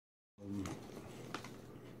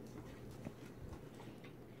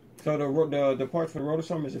So the parts for the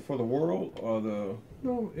Rotostorm, is it for the world or the?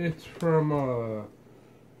 No, it's from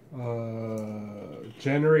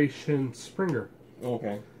Generation Springer.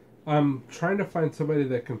 Okay. I'm trying to find somebody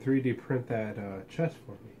that can 3D print that chest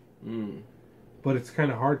for me. Mm. But it's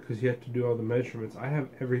kind of hard because you have to do all the measurements. I have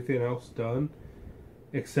everything else done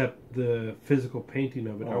except the physical painting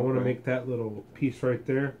of it. I want to make that little piece right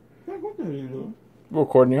there. What the hell are you doing?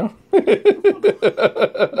 Recording you.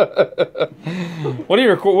 What are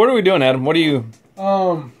you What are we doing, Adam? What are you?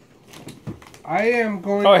 I am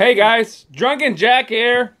going. Oh, hey guys, Drunken Jack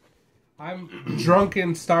here. I'm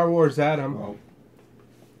drunken Star Wars Adam. Oh.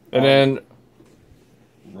 And then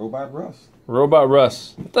Robot Russ. Robot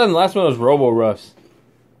Russ. I thought the last one was Robo Russ.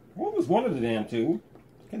 What was one of the damn two?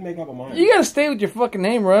 Can't make up a mind. You gotta stay with your fucking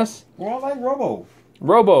name, Russ. Well, I like Robo.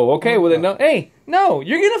 Robo. Okay, well then no. Hey, no,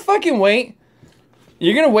 you're gonna fucking wait.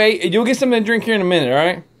 You're gonna wait. You'll get something to drink here in a minute. All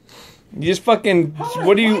right. You just fucking.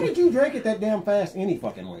 Why did you drink it that damn fast any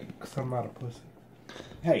fucking way? Because I'm not a pussy.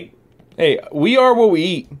 Hey, we are what we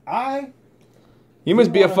eat. You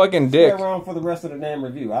must be a fucking dick. Stay around for the rest of the damn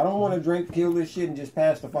review. I don't want to drink, kill this shit, and just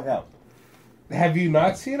pass the fuck out. Have you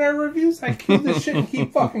not seen our reviews? I kill this shit and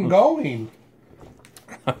keep fucking going.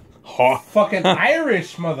 Fucking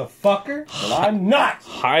Irish, motherfucker. Well, I'm not.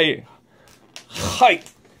 Hi.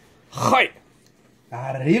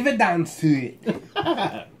 Arrivederci.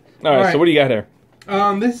 All right, so what do you got here?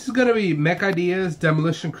 This is gonna be Mech iDEAS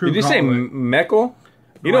Demolition Crew. Did you say Meckle?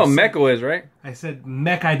 You know what Meckle is, right? I said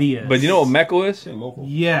Mech iDEAS. But you know what Meckle is?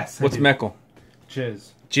 Yes. What's Meckle?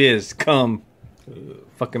 Jizz. Jizz. Cum.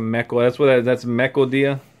 Fucking Meckle. That's Meckle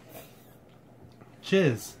dia.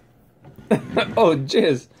 Jizz. Oh,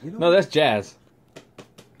 jizz. No, that's jazz.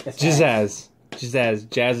 Jizzazz. Jizzazz.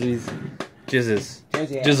 Jazzies. Jizzes.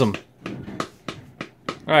 Jizzum.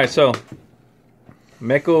 Alright, so.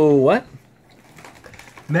 Meckle what?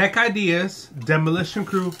 Mech iDEAS Demolition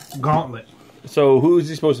Crew Gauntlet. So who's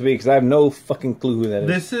he supposed to be? Because I have no fucking clue who that is.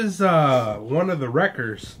 This is one of the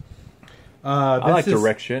wreckers. I like to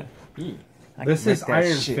wreck shit. This is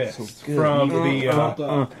Iron Fist from the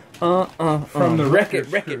Wreck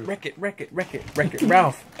It,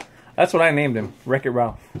 Ralph. That's what I named him, Wreck It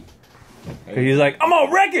Ralph. He's like, I'm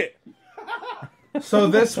gonna wreck it. So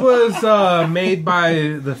this was made by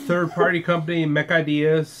the third-party company Mech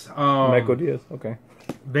iDEAS. Mech iDEAS, okay.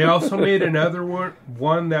 They also made another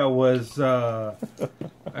one that was I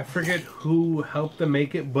forget who helped them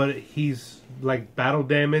make it, but he's like battle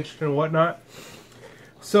damaged and whatnot.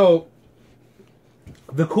 So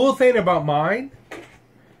the cool thing about mine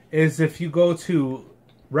is if you go to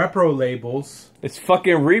repro labels, it's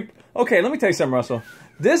fucking Okay, let me tell you something, Russell.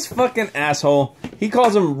 This fucking asshole, he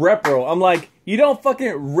calls them repro. I'm like, you don't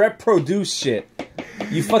fucking reproduce shit.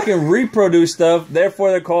 You fucking reproduce stuff,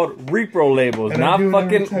 therefore they're called repro labels, not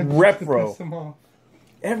fucking repro.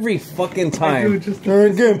 Every fucking time.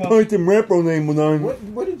 Again, point them repro name on.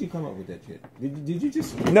 What did you come up with that shit? Did you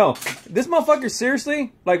just... No. This motherfucker,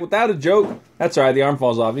 seriously, like without a joke, that's alright, the arm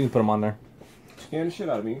falls off. You can put them on there. Scaring the shit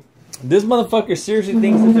out of me. This motherfucker seriously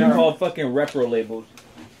thinks that they're called fucking repro labels.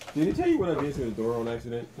 Did he tell you what I did to the door on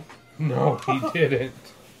accident? No, he didn't.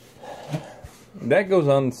 That goes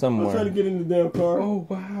on somewhere. I was trying to get in the damn car. Oh,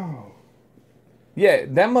 wow. Yeah,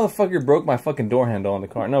 that motherfucker broke my fucking door handle on the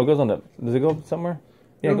car. No, it goes on the... Does it go somewhere?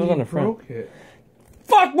 Yeah, it goes on the front. Broke it.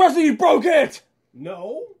 Fuck, Russell, you broke it!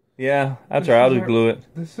 No. Yeah, that's right. I'll just glue it.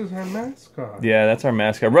 This is our mascot. Yeah, that's our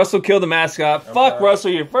mascot. Russell killed the mascot. Fuck,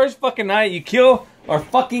 Russell, your first fucking night, you kill our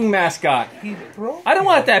fucking mascot. He broke I don't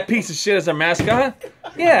want that piece of shit as our mascot.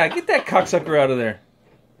 Yeah, get that cocksucker out of there.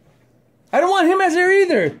 I don't want him as there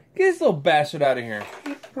either. Get this little bastard out of here.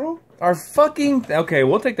 He broke. Our fucking... Okay,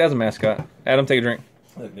 we'll take that as a mascot. Adam, take a drink.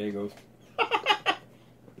 Look, there he goes.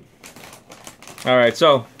 Alright,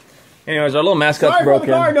 so... Anyways, our little mascot's broken.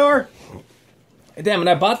 Sorry for the car door. Hey, damn, and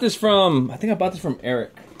I bought this from... I think I bought this from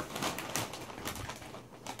Eric.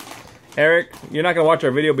 Eric, you're not going to watch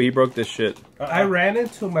our video, but he broke this shit. I ran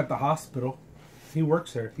into him at the hospital. He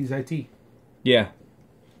works there. He's IT. Yeah.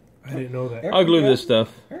 I didn't know that. I'll glue this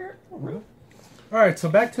stuff. Alright, so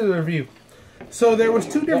back to the review. So there was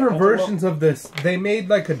two different versions of this. They made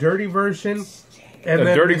like a dirty version. And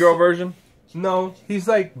a dirty girl version? No, he's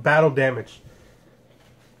like battle damaged.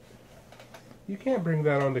 You can't bring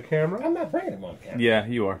that on the camera. I'm not bringing him on camera. Yeah,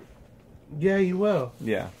 you are. Yeah, you will.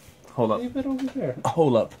 Yeah. Hold up. Leave it over there.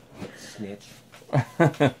 Hold up. Snitch.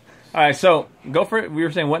 Alright, so go for it. We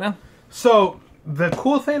were saying what now? So the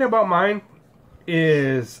cool thing about mine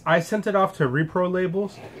is I sent it off to repro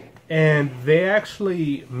labels, and they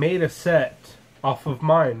actually made a set off of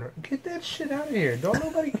mine. Get that shit out of here. Don't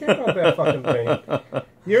nobody care about that fucking thing.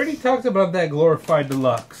 You already talked about that glorified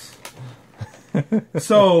deluxe.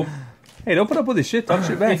 So, hey, don't put up with this shit. Talk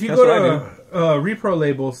shit back. If you go to Repro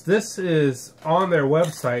Labels, this is on their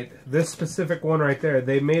website. This specific one right there,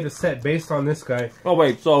 they made a set based on this guy. Oh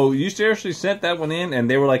wait, so you seriously sent that one in, and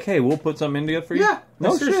they were like, "Hey, we'll put something in together for you." Yeah,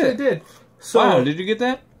 no seriously shit. did. So, wow, did you get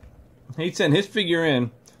that? He sent his figure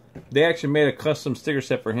in. They actually made a custom sticker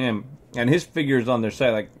set for him, and his figure is on their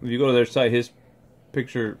site. Like, if you go to their site, his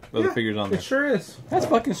picture of the figure's on there. It sure is. That's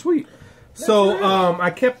fucking sweet. So, I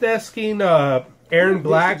kept asking Aaron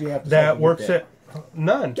Black that works at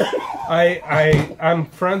none. I'm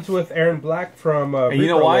friends with Aaron Black from and you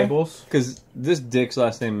know why? Labels. Because this dick's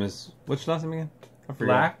last name is what's your last name again? I forget.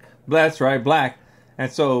 Black. That's right, Black.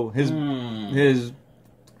 And so his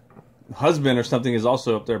husband or something is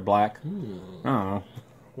also up there, Black. I don't know.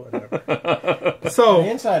 Whatever. So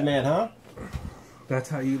inside man, huh? That's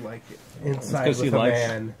how you like it. Inside with a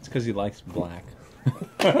man. It's because he likes black.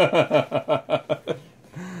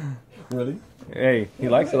 Really? Hey, he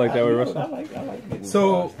likes it like that way, Russ. I like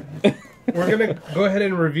so we're gonna go ahead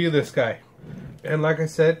and review this guy, and like I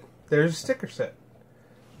said, there's a sticker set.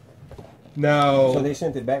 Now, so they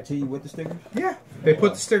sent it back to you with the stickers? Yeah, they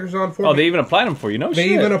put the stickers on for me. Oh, they even applied them for you? No they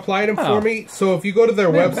shit. even applied them for me. So if you go to their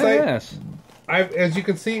website, badass. as you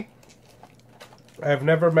can see, I've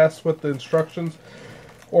never messed with the instructions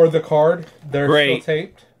or the card. They're still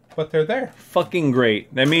taped, but they're there. Fucking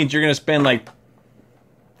great. That means you're gonna spend like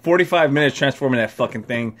 45 minutes transforming that fucking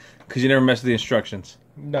thing because you never messed with the instructions.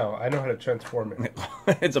 No, I know how to transform it.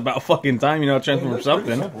 It's about fucking time you know how to transform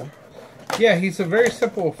something. Yeah, he's a very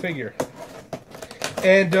simple figure.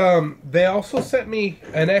 And they also sent me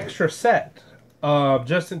an extra set,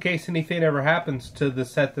 just in case anything ever happens to the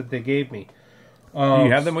set that they gave me. Do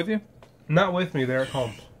you have them with you? Not with me. They're at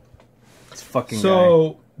home. It's fucking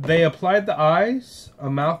So they applied the eyes, a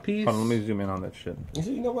mouthpiece. Hold on, let me zoom in on that shit.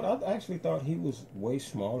 You know what? I actually thought he was way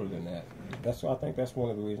smaller than that. That's why I think that's one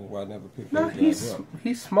of the reasons why I never picked him up. He's small.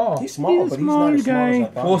 He's small, He's but he's not as small as I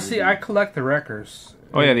thought. Well, see, I collect the wreckers.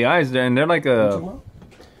 Oh yeah, the eyes there, and they're like a.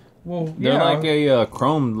 Well, they're like a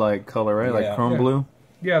chrome like color, right? Like chrome blue.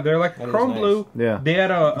 Yeah, they're like chrome blue. Yeah, they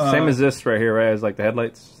had a same as this right here, right? As like the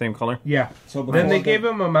headlights, same color. Yeah. So then they gave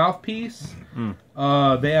him a mouthpiece.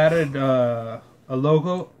 They added a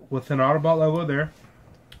logo with an Autobot logo there.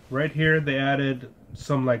 Right here, they added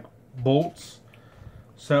some like bolts,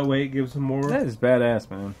 so that way it gives them more. That is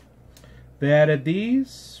badass, man. They added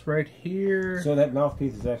these right here. So that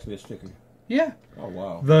mouthpiece is actually a sticker. Yeah. Oh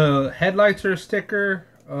wow. The headlights are a sticker.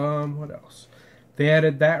 What else? They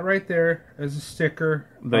added that right there as a sticker.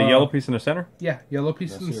 The yellow piece in the center? Yeah, yellow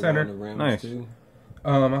piece in the center. Nice.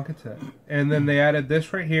 I'll get to that. And then they added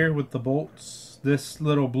this right here with the bolts. This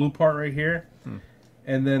little blue part right here.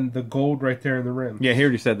 And then the gold right there in the rim. Yeah, he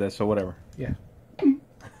already said that, so whatever. Yeah.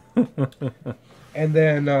 And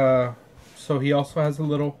then, so he also has a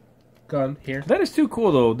little gun here. That is too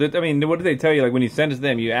cool, though. I mean, what did they tell you? Like, when you sent it to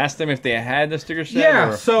them, you asked them if they had the sticker set? Yeah,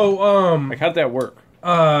 or, so, like, how'd that work?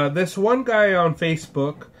 This one guy on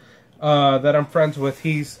Facebook that I'm friends with,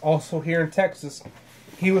 he's also here in Texas.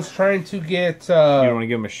 He was trying to get... you don't want to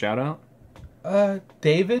give him a shout-out?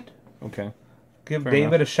 David. Okay. Give Fair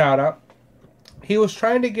David enough. a shout-out. He was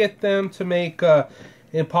trying to get them to make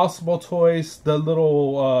Impossible Toys, the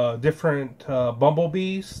little different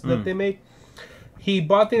bumblebees that they make. He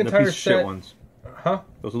bought the entire piece set. Of shit ones. Huh?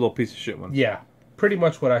 Those little piece of shit ones. Yeah. Pretty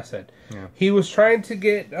much what I said. Yeah. He was trying to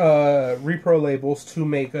get Repro Labels to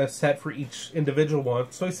make a set for each individual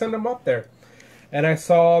one, so he sent them up there. And I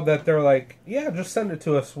saw that they're like, yeah, just send it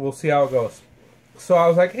to us. We'll see how it goes. So I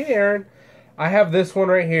was like, hey, Aaron, I have this one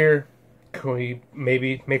right here. Can we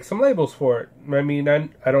maybe make some labels for it? I mean,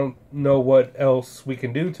 I don't know what else we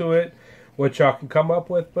can do to it, what y'all can come up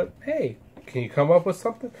with, but hey, can you come up with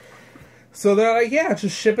something? So they're like, yeah,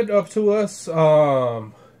 just ship it up to us.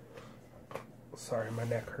 Sorry, my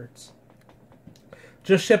neck hurts.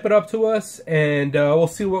 Just ship it up to us, and we'll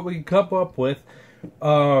see what we can come up with.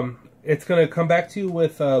 It's going to come back to you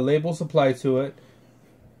with labels applied to it.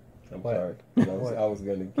 I'm sorry. I was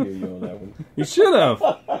going to kill you on that one. You should have.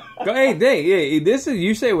 Hey, this is,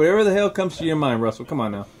 you say whatever the hell comes to your mind, Russell. Come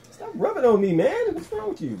on now. Stop rubbing on me, man. What's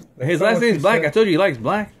wrong with you? His last name's Black. I told you he likes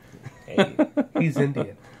black. Hey, he's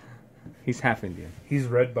Indian. He's half Indian. He's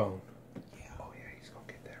red bone. Yeah. Oh, yeah, he's going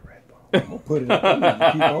to get that red bone. I'm going to put it up.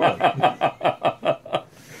 Keep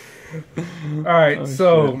on. All right,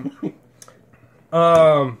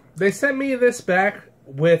 they sent me this back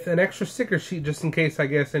with an extra sticker sheet just in case, I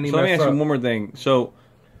guess, any So let me mess ask up. you one more thing. So,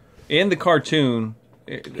 in the cartoon...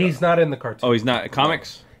 He's not in the cartoon. Oh, he's not.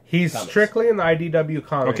 Comics? He's Comics. strictly in the IDW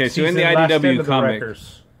comics. Okay, so He's in the Last Stand IDW of the comic,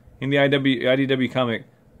 Wreckers. in the IDW comic,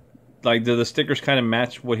 like, do the stickers kind of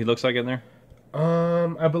match what he looks like in there?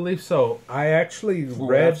 I believe so. I actually From what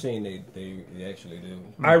read. I've seen, they actually do.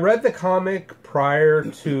 I read the comic prior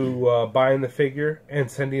to buying the figure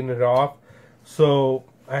and sending it off, so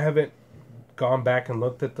I haven't gone back and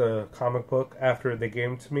looked at the comic book after they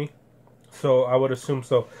gave it to me. So I would assume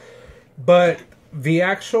so. But the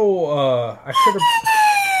actual, I should have.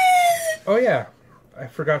 Oh yeah, I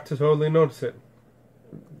forgot to totally notice it.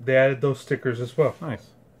 They added those stickers as well. Nice.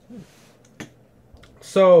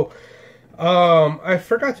 So, I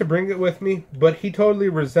forgot to bring it with me, but he totally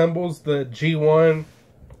resembles the G1,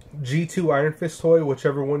 G2 Iron Fist toy,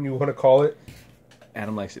 whichever one you want to call it.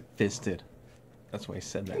 Adam likes it fisted. That's why he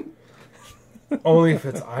said that. Only if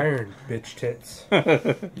it's iron, bitch tits. You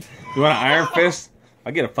want an Iron Fist?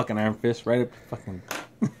 I'll get a fucking Iron Fist right up your fucking...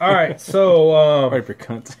 Alright, so, right up your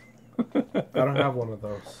cunt. I don't have one of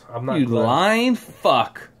those. I'm not You glad. lying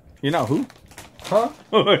fuck. You know who? Huh?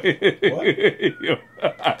 What?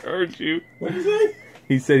 I heard you. What did you say?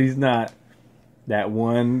 He said he's not that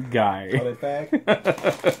one guy. Oh, that fact?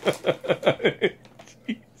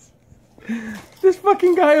 This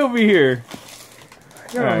fucking guy over here.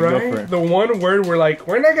 Yeah, Alright, go for right? it. The one word we're like,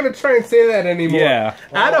 we're not going to try and say that anymore. Yeah.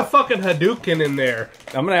 Add a fucking Hadouken in there.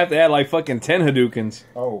 I'm gonna have to add like fucking 10 Hadoukens.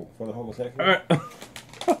 Oh, for the homosexual?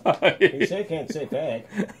 Alright. He said can't say fact.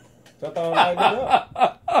 So I thought I lightened it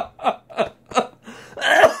up.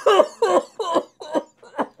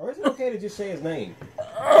 Or is it okay to just say his name?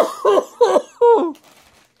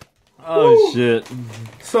 Oh shit.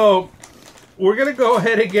 So, we're going to go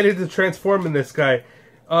ahead and get into transforming this guy.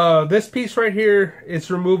 This piece right here is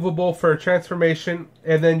removable for transformation,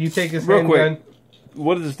 and then you take his Real quick. handgun.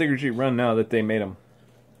 What does the sticker sheet run now that they made them?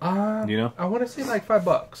 Do you know? I want to say like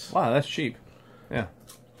 $5. Wow, that's cheap. Yeah.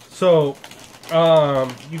 So,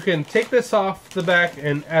 you can take this off the back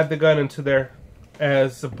and add the gun into there,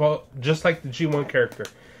 just like the G1 character,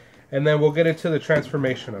 and then we'll get into the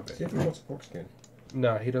transformation of See it. if he wants a pork skin.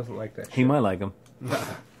 No, he doesn't like that. He might like him.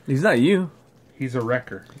 He's not you. He's a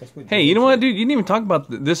wrecker. That's what Hey, you know what, dude? You didn't even talk about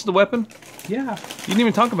this is the weapon? Yeah, You didn't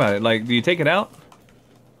even talk about it. Like, do you take it out?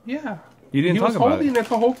 yeah. You didn't He talk was about holding it. it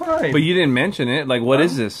the whole time. But you didn't mention it. Like, what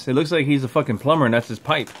is this? It looks like he's a fucking plumber and that's his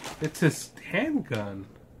pipe. It's his handgun.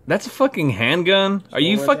 That's a fucking handgun? Are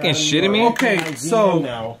you fucking shitting me? Okay, so-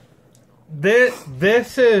 now.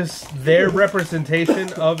 This is their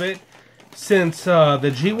representation of it. Since the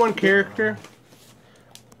G1 character,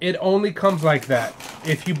 it only comes like that.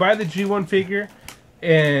 If you buy the G1 figure,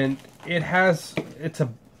 and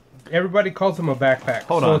everybody calls them a backpack.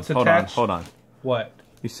 Hold on. What?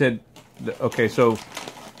 You said, okay, so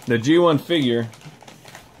the G1 figure.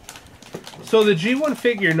 So the G1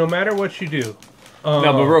 figure, no matter what you do. No,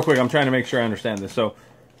 but real quick, I'm trying to make sure I understand this. So,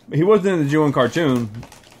 he wasn't in the G1 cartoon,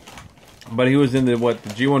 but he was in the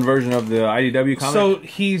G1 version of the IDW comic? So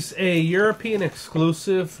he's a European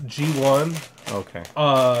exclusive G1, Okay.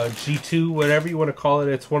 G2, whatever you want to call it.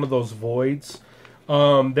 It's one of those voids.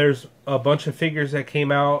 There's a bunch of figures that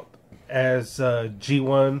came out as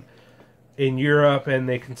G1 in Europe, and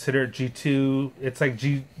they consider it G2. It's like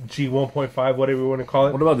G 1.5, whatever you want to call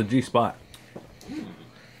it. What about the G-spot?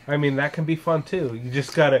 I mean, that can be fun too. You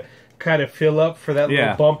just gotta kind of fill up for that Yeah.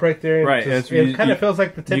 little bump right there. And Right, it kind of feels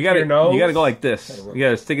like the tip You gotta, of your nose. you gotta go like this. You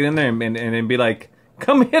gotta stick it in there and be like,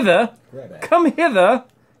 come hither, Right. come hither,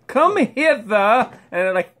 come hither, and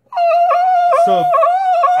they're like, So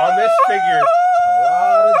on this figure, A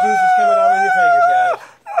lot of juices coming out of your fingers, guys.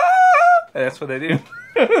 that's what they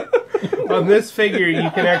do. on this figure, you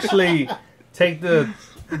can actually take the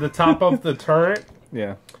top of the turret,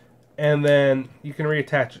 Yeah. and then you can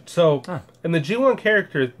reattach it. So in the G1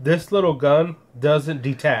 character, this little gun doesn't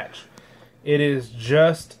detach. It is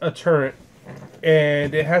just a turret,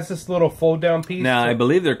 and it has this little fold-down piece. Now, I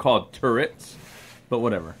believe they're called turrets, but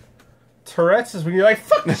whatever. Turrets is when you're like,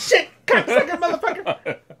 fuck the shit, cocksucker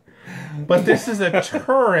motherfucker. But this is a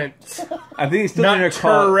turret. I think it's still Not in there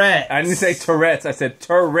called... Tourette's. I didn't say Tourette's. I said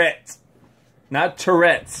turret. Not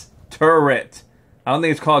Tourette's. Turret. I don't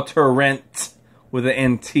think it's called turret with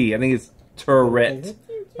an NT. I think it's turret.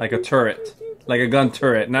 Like a turret. Like a gun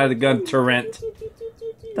turret. Not a gun turret.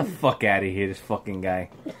 Get the fuck out of here, this fucking guy.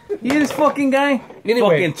 You hear this fucking guy? Anyway,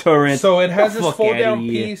 fucking turret. so it has The this fuck fold-down outta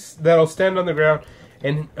here. piece that'll stand on the ground,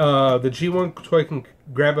 and the G1 toy can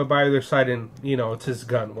grab it by either side, and it's his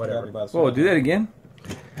gun, whatever. Whoa, do that again?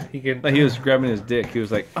 He can. Like he was grabbing his dick. He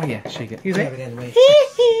was like, oh yeah, shake it. He's like,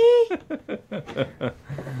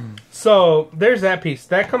 so there's that piece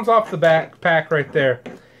that comes off the backpack right there,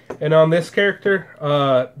 and on this character,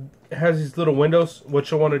 has these little windows. What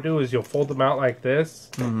you'll want to do is you'll fold them out like this.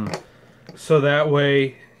 So that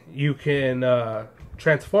way you can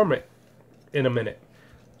transform it in a minute.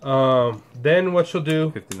 Then what you'll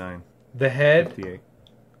do... 59. The head... 58.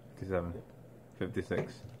 57.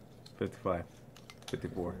 56. 55.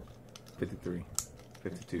 54. 53.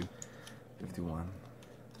 52. 51.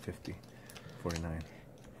 50. 49.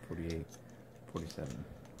 48. 47.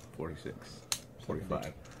 46.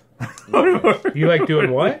 45. You like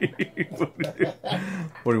doing what?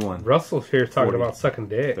 41. Russell's here talking 40, about sucking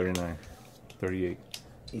dick. 39. 38.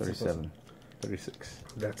 37. 36.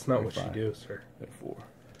 That's not 35, what you do, sir. 34.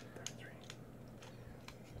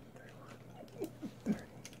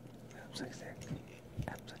 33.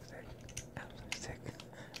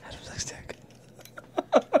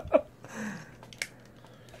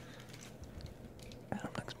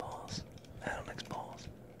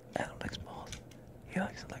 He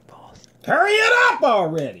likes it like balls. Hurry it up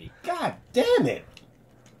already! God damn it!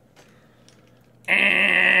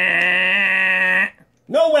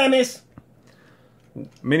 No whammies!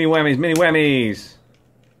 Mini whammies, mini whammies.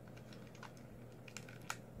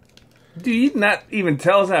 Dude, you not even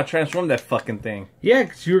tell us how to transform that fucking thing. Yeah,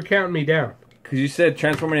 because you were counting me down. Because you said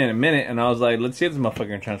transform it in a minute, and I was like, let's see if this motherfucker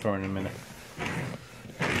can transform in a minute.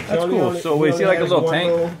 That's cool. So wait, see like a little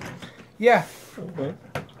tank? Yeah. Okay.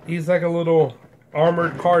 He's like a little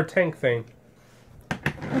armored car tank thing.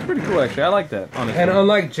 That's pretty cool, actually. I like that, honestly. And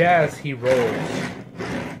unlike Jazz, he rolls.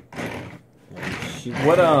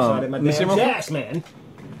 What, let me see real quick. Jazz, man.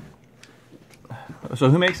 So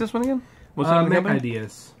who makes this one again? What's the name of the Mech company?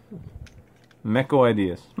 iDEAS. Mech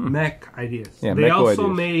iDEAS. Mech iDEAS. Yeah, they Mech also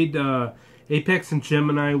iDEAS. made Apex and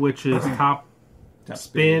Gemini, which is Top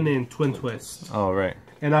Spin and Twin Twist. Oh, right.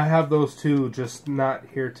 And I have those two, just not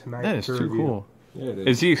here tonight. That is to too review. cool. Yeah, it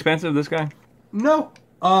Is he expensive, this guy? No.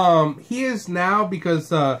 He is now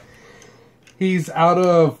because he's out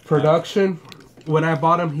of production. When I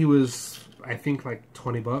bought him, he was, I think, like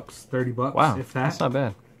 $20, $30, Wow, if that. that's not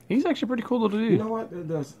bad. He's actually a pretty cool little dude. You know what? I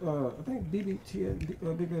think BBT,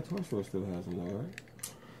 Big Bad Toy Store still has them though, right?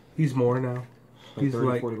 He's more now. Like He's 30,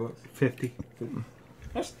 like 40 bucks. 50.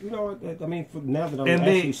 That's, you know what? I mean, for now that I'm And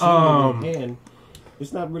actually seeing them again,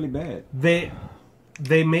 it's not really bad. They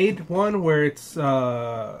made one where it's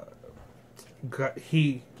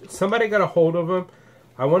somebody got a hold of him.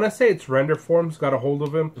 I want to say it's Render Forms got a hold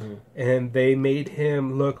of him, and they made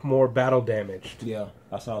him look more battle damaged. Yeah,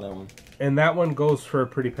 I saw that one. And that one goes for a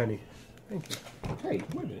pretty penny. Thank you. Hey,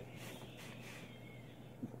 wait a minute.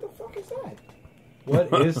 What the fuck is that?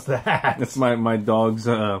 What is that? That's my dog's.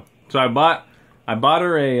 So I bought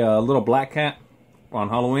her a little black cat on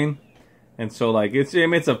Halloween, and so like it's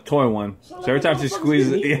a toy one. So every time she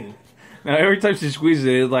squeezes it, now every time she squeezes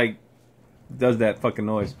it, it like does that fucking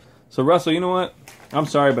noise. So Russell, you know what? I'm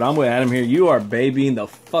sorry, but I'm with Adam here. You are babying the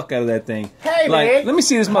fuck out of that thing. Hey, like, man. let me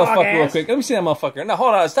see this motherfucker real ass. quick. Let me see that motherfucker. No,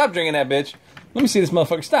 hold on. Stop drinking that, bitch. Let me see this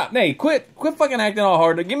motherfucker. Stop. Hey, quit fucking acting all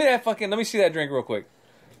hard. Give me that fucking. Let me see that drink real quick.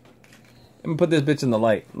 Let me put this bitch in the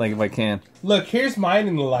light, like if I can. Look, here's mine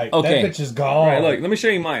in the light. Okay. That bitch is gone. All right, look. Let me show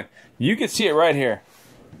you mine. You can see it right here.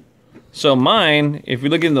 So mine, if you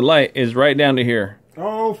look in the light, is right down to here.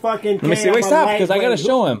 Oh, fucking Let me see. Wait, stop, because I gotta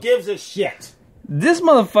show him. Who gives a shit? This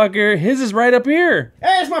motherfucker, his is right up here.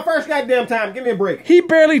 Hey, it's my first goddamn time. Give me a break. He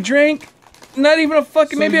barely drank, not even a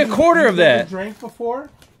fucking, maybe a quarter of that. Drank before?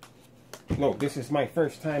 No, this is my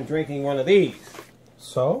first time drinking one of these.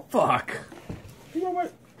 So? Fuck. You know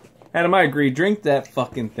what? Adam, I agree. Drink that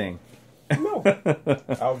fucking thing. No.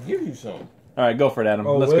 I'll give you some. All right, go for it, Adam.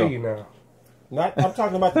 Oh, Let's will go. you now? I'm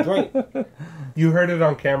talking about the drink. You heard it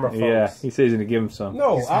on camera, folks. Yeah, he says he's gonna give him some.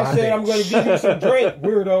 No, He's I my said bitch. I'm going to give you some drink,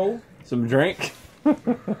 weirdo. Some drink. Go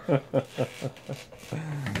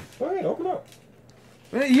ahead, open up.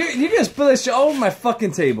 You're gonna spill this shit all over my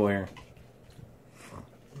fucking table here.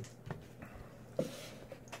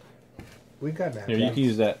 We got that. Here, you can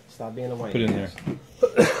use that. Stop being a white. Put it in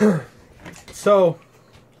there. So,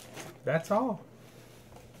 that's all.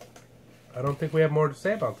 I don't think we have more to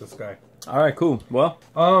say about this guy. All right, cool. Well,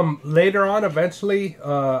 Later on, eventually,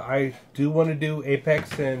 I do want to do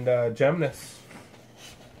Apex and Gemnis.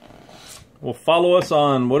 well, follow us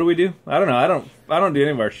on. What do we do? I don't know. I don't do any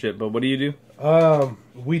of our shit. But what do you do?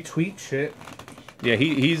 We tweet shit. Yeah,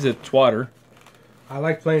 he's a twatter. I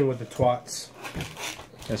like playing with the twats.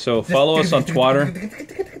 And so follow us on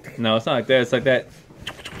Twatter. No, it's not like that. It's like that.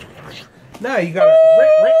 No, you gotta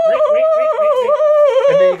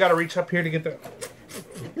and then you gotta reach up here to get the.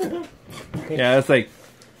 Yeah, it's like.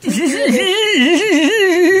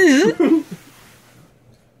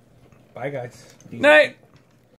 Bye, guys. Night.